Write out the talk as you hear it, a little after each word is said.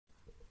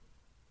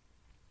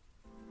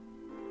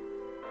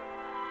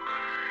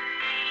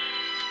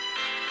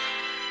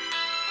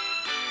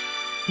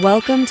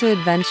Welcome to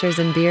Adventures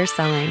in Beer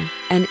Selling,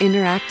 an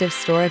interactive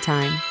story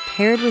time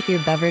paired with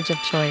your beverage of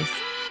choice.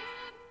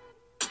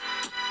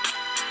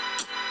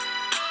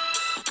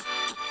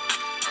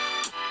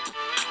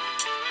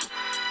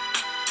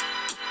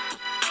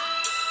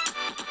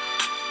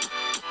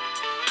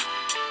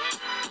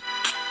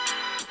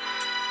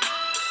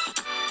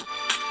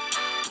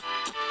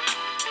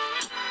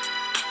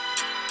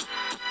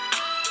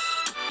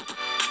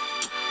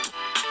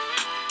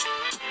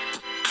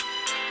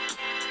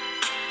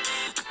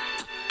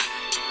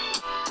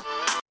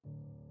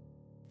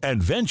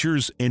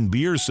 Adventures in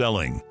Beer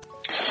Selling.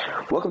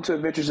 Welcome to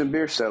Adventures in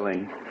Beer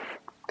Selling.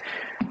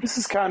 This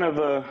is kind of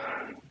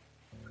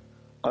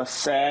a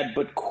sad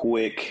but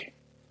quick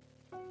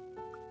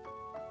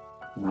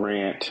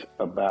rant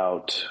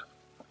about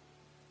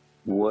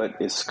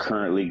what is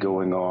currently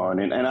going on.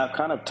 And I've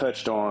kind of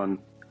touched on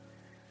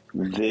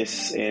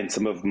this in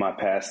some of my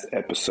past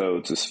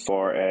episodes as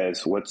far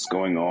as what's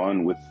going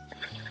on with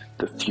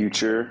the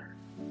future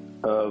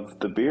of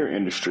the beer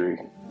industry.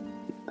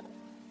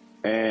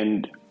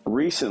 And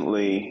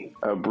recently,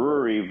 a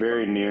brewery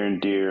very near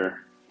and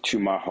dear to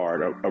my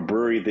heart, a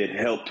brewery that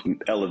helped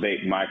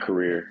elevate my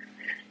career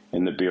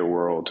in the beer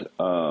world,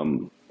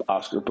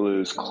 Oskar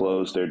Blues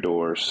closed their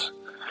doors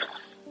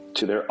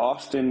to their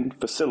Austin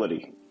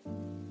facility.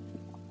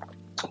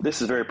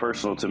 This is very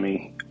personal to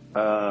me.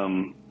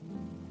 I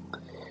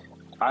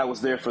was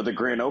there for the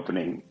grand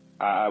opening.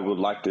 I would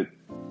like to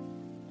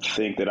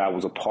think that I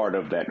was a part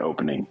of that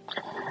opening.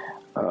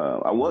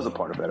 I was a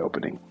part of that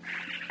opening.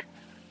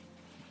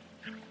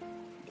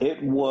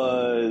 It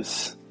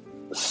was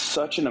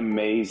such an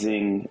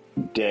amazing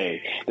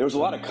day. There was a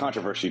lot of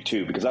controversy,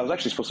 too, because I was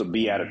actually supposed to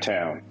be out of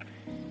town.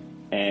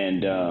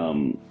 And,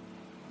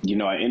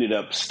 I ended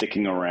up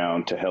sticking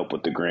around to help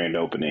with the grand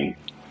opening.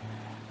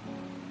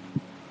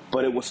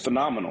 But it was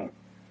phenomenal.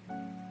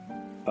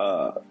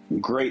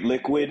 Great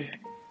liquid.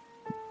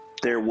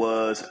 There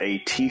was a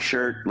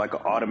T-shirt, like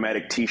an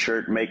automatic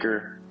T-shirt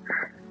maker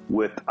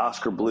with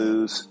Oskar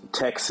Blues,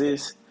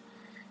 Texas.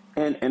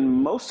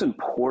 And most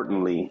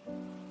importantly,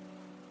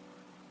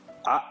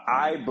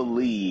 I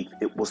believe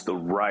it was the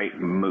right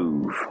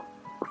move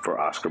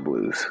for Oskar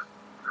Blues.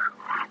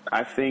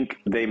 I think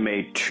they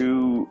made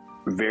two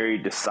very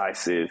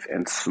decisive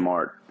and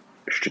smart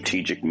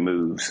strategic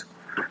moves.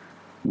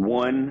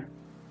 One,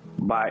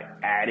 by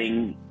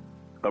adding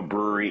a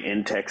brewery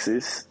in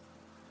Texas.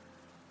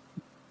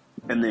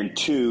 And then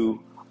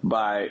two,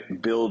 by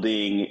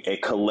building a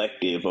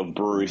collective of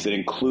breweries that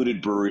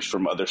included breweries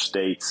from other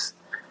states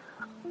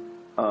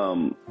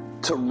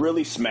to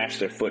really smash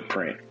their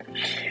footprint.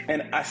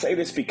 And I say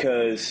this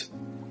because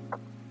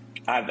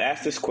I've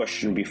asked this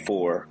question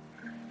before.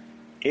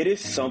 It is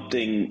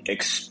something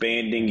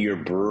expanding your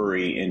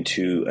brewery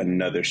into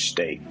another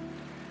state.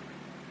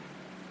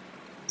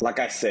 Like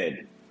I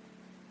said,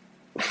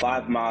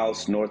 5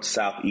 miles north,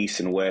 south, east,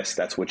 and west,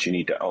 that's what you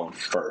need to own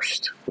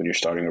first when you're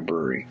starting a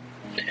brewery.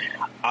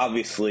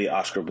 Obviously,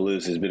 Oskar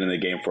Blues has been in the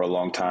game for a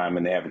long time,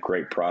 and they have a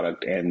great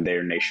product, and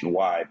they're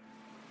nationwide.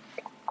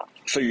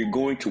 So you're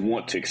going to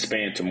want to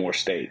expand to more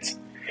states.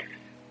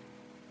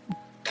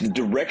 The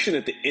direction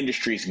that the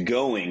industry is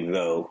going,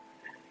 though,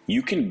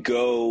 you can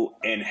go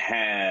and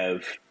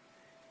have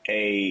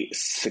a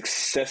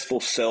successful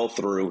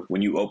sell-through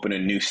when you open a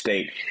new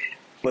state,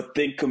 but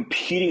then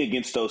competing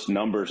against those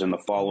numbers in the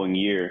following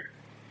year,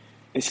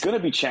 it's going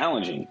to be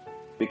challenging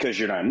because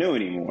you're not new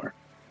anymore.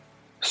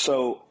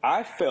 So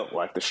I felt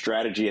like the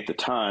strategy at the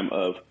time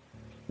of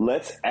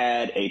let's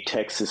add a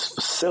Texas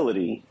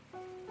facility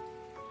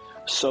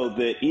so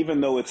that even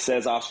though it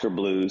says Oskar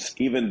Blues,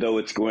 even though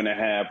it's going to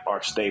have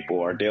our staple,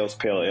 our Dale's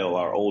Pale Ale,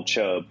 our Old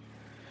Chub,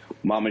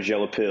 Mama's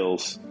Yellow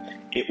Pills,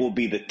 it will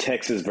be the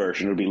Texas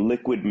version. It'll be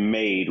liquid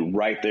made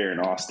right there in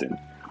Austin.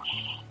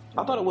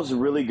 I thought it was a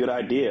really good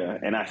idea,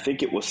 and I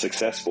think it was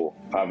successful.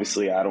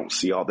 Obviously, I don't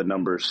see all the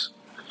numbers,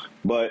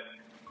 but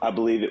I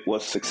believe it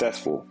was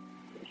successful.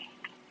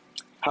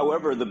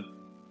 However, the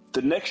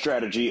next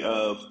strategy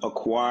of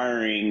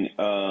acquiring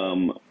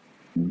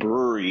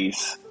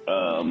breweries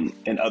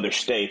in other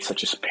states,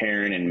 such as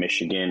Perrin in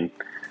Michigan,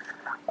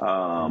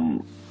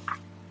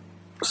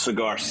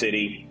 Cigar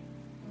City,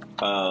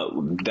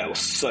 that was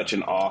such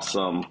an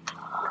awesome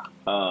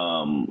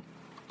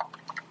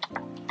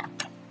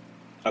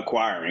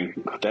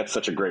acquiring. That's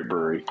such a great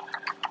brewery.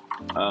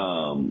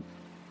 I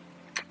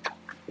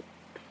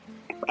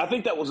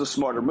think that was a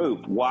smarter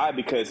move. Why?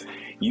 Because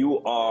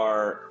you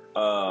are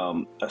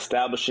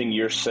establishing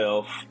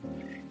yourself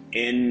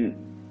in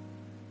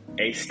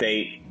a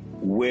state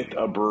with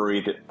a brewery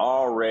that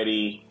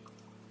already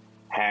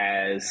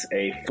has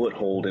a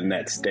foothold in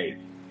that state.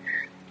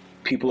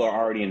 People are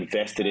already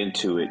invested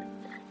into it,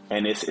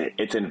 and it's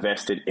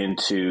invested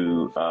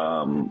into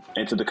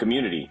the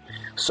community.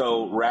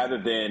 So rather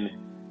than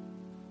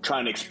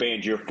trying to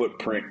expand your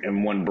footprint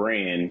in one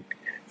brand,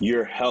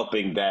 you're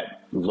helping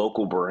that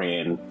local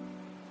brand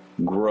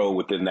grow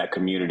within that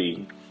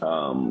community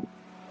and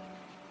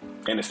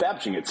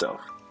establishing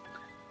itself.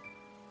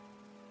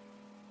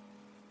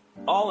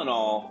 All in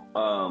all,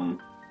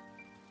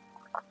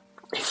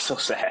 it's so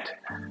sad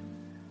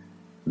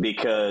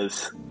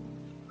because,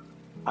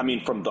 I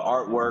mean, from the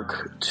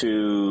artwork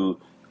to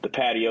the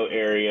patio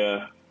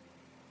area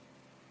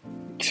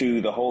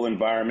to the whole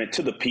environment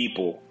to the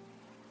people.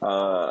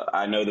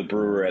 I know the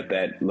brewer at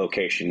that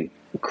location,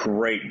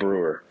 great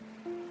brewer.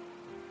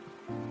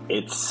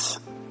 It's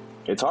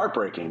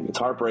heartbreaking. It's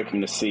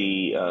heartbreaking to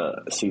see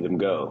them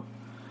go,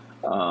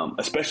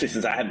 especially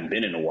since I haven't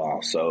been in a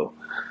while. So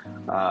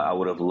I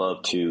would have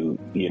loved to,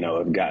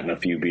 have gotten a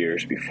few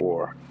beers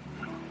before.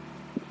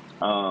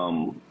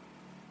 But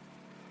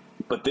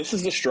this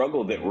is the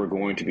struggle that we're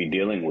going to be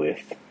dealing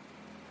with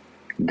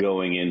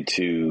going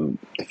into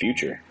the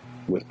future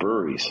with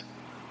breweries.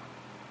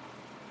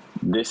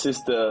 This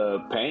is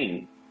the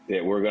pain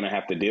that we're going to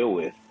have to deal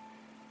with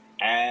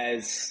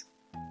as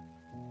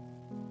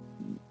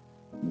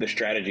the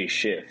strategies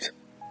shift.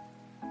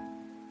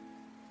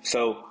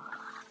 So,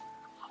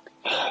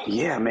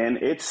 yeah, man,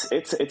 it's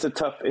a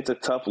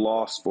tough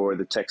loss for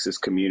the Texas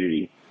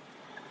community.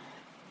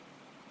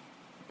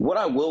 What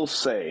I will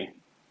say,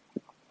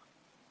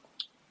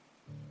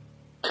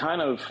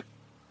 kind of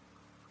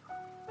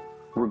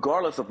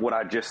regardless of what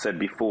I just said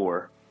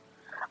before,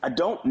 I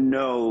don't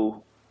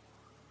know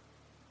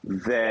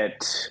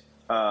that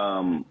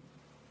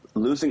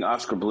losing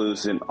Oskar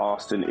Blues in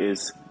Austin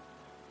is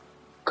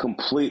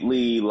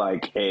completely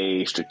like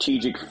a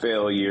strategic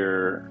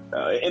failure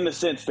in the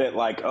sense that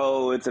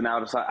it's an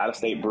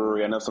out-of-state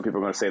brewery. I know some people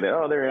are going to say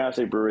that, they're an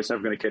out-of-state brewery, it's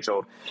never going to catch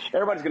on.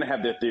 Everybody's going to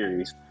have their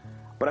theories.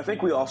 But I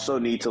think we also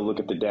need to look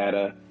at the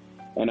data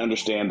and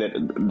understand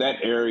that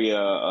area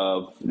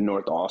of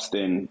North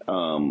Austin,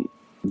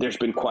 there's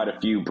been quite a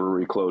few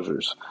brewery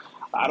closures.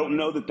 I don't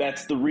know that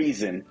that's the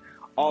reason.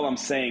 All I'm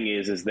saying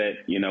is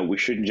that, we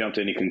shouldn't jump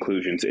to any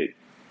conclusions.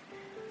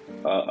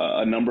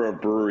 A number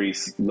of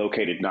breweries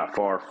located not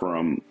far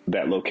from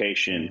that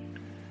location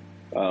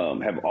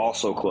have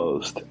also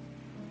closed.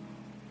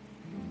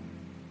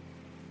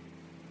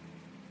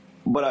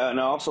 But I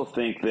also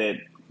think that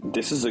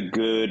this is a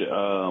good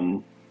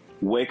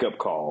wake-up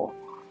call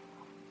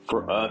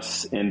for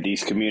us in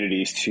these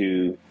communities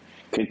to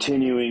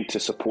continuing to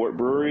support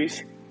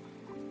breweries,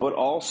 but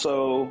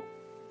also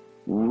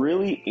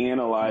really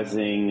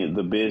analyzing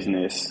the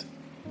business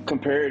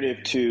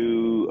comparative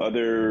to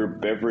other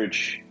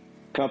beverage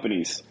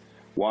companies,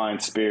 wine,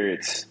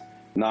 spirits,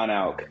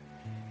 non-alc,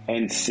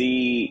 and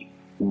see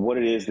what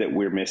it is that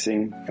we're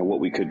missing and what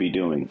we could be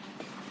doing.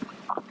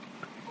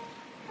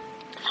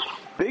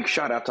 Big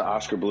shout out to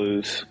Oskar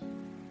Blues.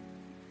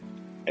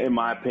 In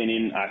my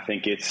opinion, I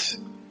think it's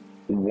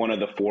one of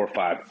the 4 or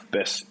 5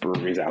 best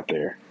breweries out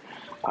there.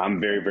 I'm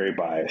very, very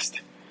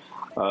biased.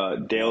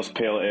 Dale's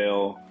Pale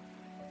Ale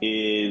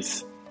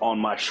is on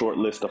my short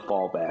list of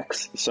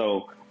fallbacks.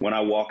 So when I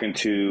walk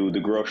into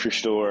the grocery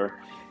store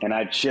and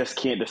I just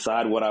can't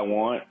decide what I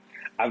want,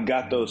 I've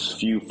got those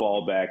few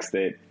fallbacks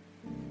that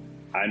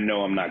I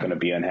know I'm not going to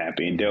be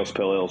unhappy. And Dale's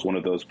Pale Ale is one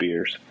of those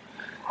beers.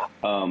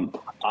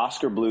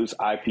 Oskar Blues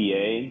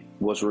IPA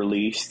was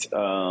released,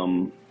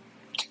 I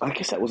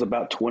guess that was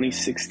about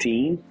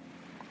 2016.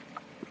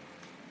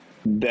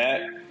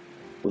 That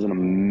was an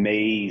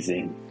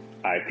amazing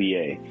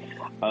IPA.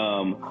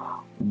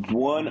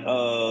 One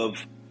of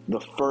the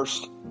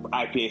first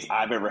IPAs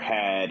I've ever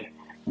had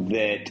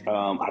that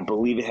I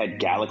believe it had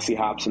Galaxy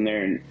hops in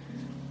there,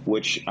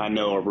 which I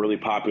know are really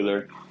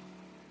popular.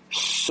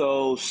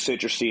 So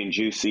citrusy and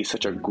juicy,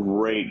 such a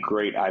great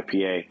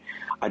IPA.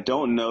 I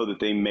don't know that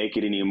they make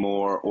it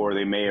anymore, or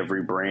they may have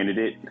rebranded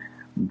it,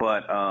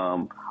 but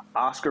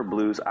Oskar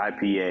Blues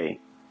IPA,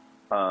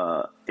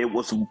 it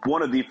was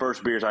one of the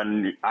first beers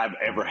I've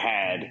ever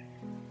had,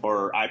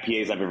 or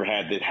IPAs I've ever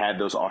had that had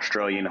those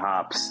Australian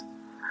hops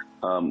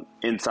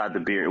inside the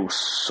beer. It was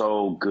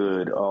so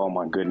good. Oh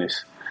my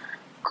goodness.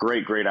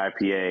 Great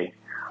IPA.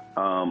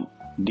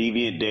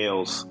 Deviant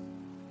Dales,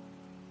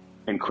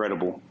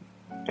 incredible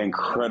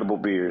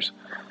beers.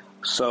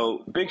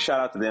 So big shout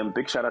out to them.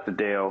 Big shout out to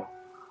Dale.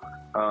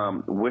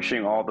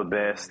 Wishing all the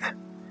best.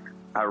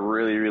 I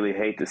really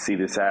hate to see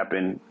this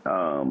happen.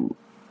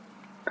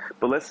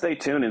 But let's stay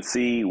tuned and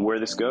see where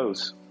this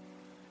goes.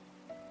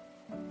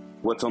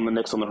 What's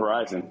next on the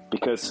horizon?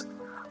 Because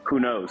who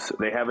knows?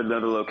 They have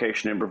another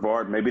location in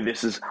Brevard. Maybe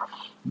this is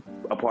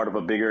a part of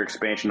a bigger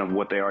expansion of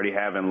what they already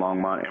have in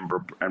Longmont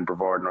and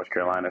Brevard, North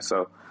Carolina.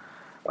 So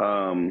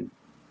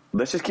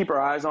let's just keep our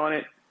eyes on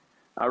it.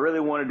 I really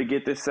wanted to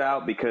get this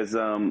out because,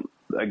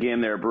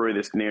 again, they're a brewery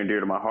that's near and dear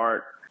to my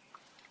heart.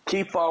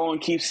 Keep following,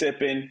 keep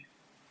sipping.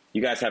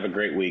 You guys have a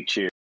great week.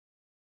 Cheers.